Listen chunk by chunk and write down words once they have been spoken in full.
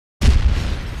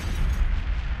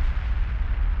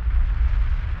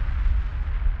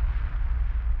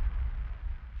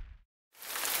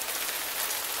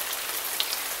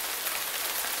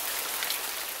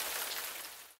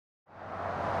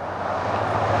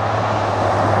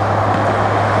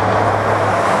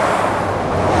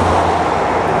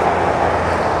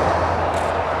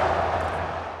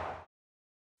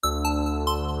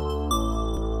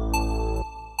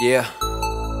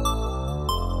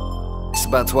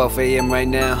about 12 a.m. right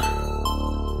now,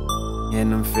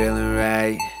 and I'm feeling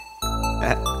right.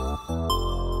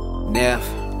 Neph,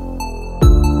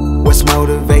 what's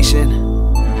motivation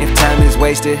if time is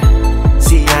wasted?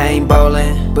 See, I ain't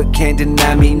ballin', but can't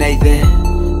deny me, Nathan.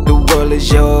 The world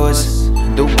is yours,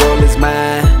 the world is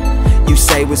mine. You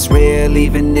say what's real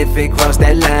even if it cross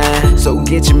that line. So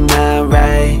get your mind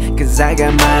right, cause I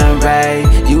got mine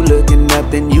right. You looking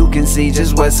up then you can see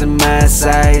just what's in my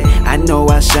sight. I know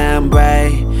I shine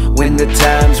bright when the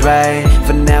time's right.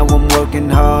 For now I'm working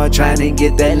hard, trying to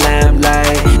get that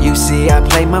limelight. You see I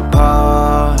play my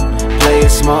part, play it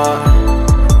smart.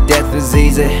 Death is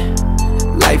easy,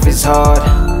 life is hard.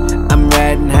 I'm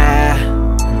riding high,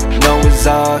 Noah's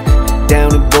Ark, down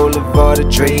the boulevard of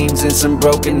dreams and some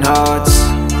broken hearts.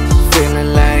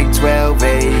 Feeling like 12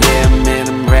 a.m. and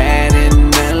I'm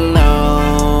riding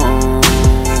alone,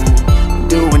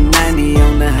 doing 90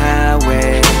 on the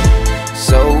highway,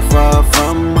 so far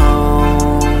from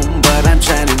home. But I'm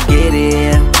trying to get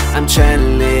it, I'm trying to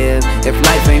live. If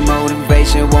life ain't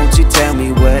motivation, won't you tell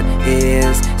me what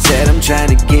is? Said I'm trying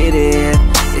to get it,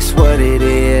 it's what it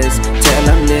is. Till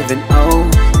I'm living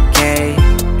okay,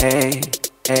 hey,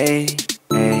 hey,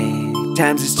 hey.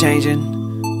 Times is changing,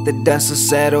 the dust will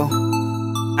settle.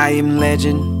 I am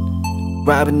legend,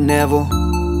 Ruben Neville.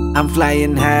 I'm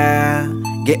flying high,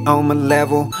 get on my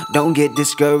level. Don't get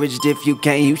discouraged if you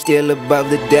can't, you still above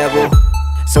the devil.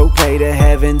 So pray to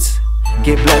heavens,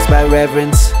 get blessed by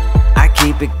reverence. I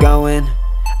keep it going,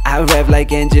 I rev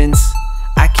like engines.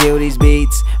 I kill these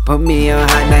beats, put me on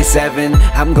Hot 97.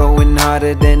 I'm going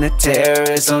harder than a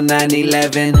terrorist on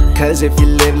 9/11. Cause if you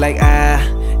live like I,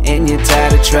 and you're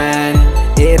tired of trying,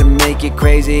 it'll make you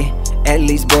crazy, at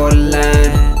least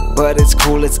borderline. But it's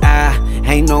cool as I,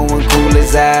 ain't no one cool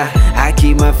as I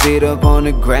keep my feet up on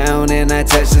the ground and I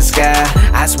touch the sky.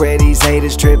 I swear these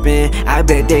haters tripping, I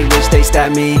bet they wish they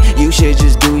stopped me. You should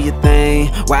just do your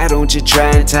thing, why don't you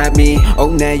try and top me? Oh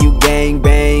now you gang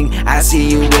bang, I see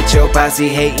you with your posse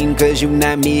hating cause you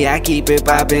not me. I keep it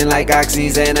popping like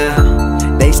oxys and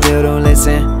they still don't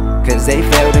listen, cause they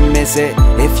fail to miss it.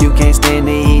 If you can't stand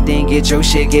the heat, then get your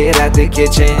shit, get out the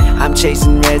kitchen. I'm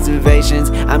chasing reservations,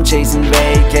 I'm chasing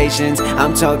vacations.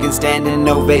 I'm talking standing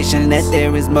ovation, that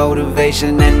there is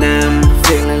motivation. And I'm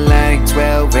feeling like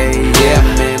 12 a.m.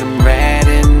 and I'm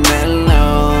riding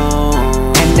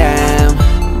alone. And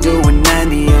I'm doing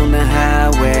 90 on the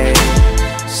highway,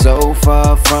 so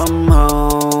far from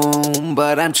home.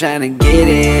 But I'm trying to get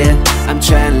it, I'm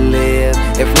trying to live.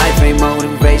 If life ain't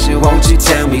motivation, won't you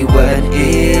tell me what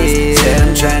is? Tell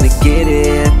I'm trying to get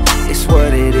it, it's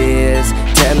what it is.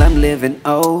 Tell I'm living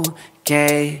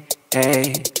okay, hey.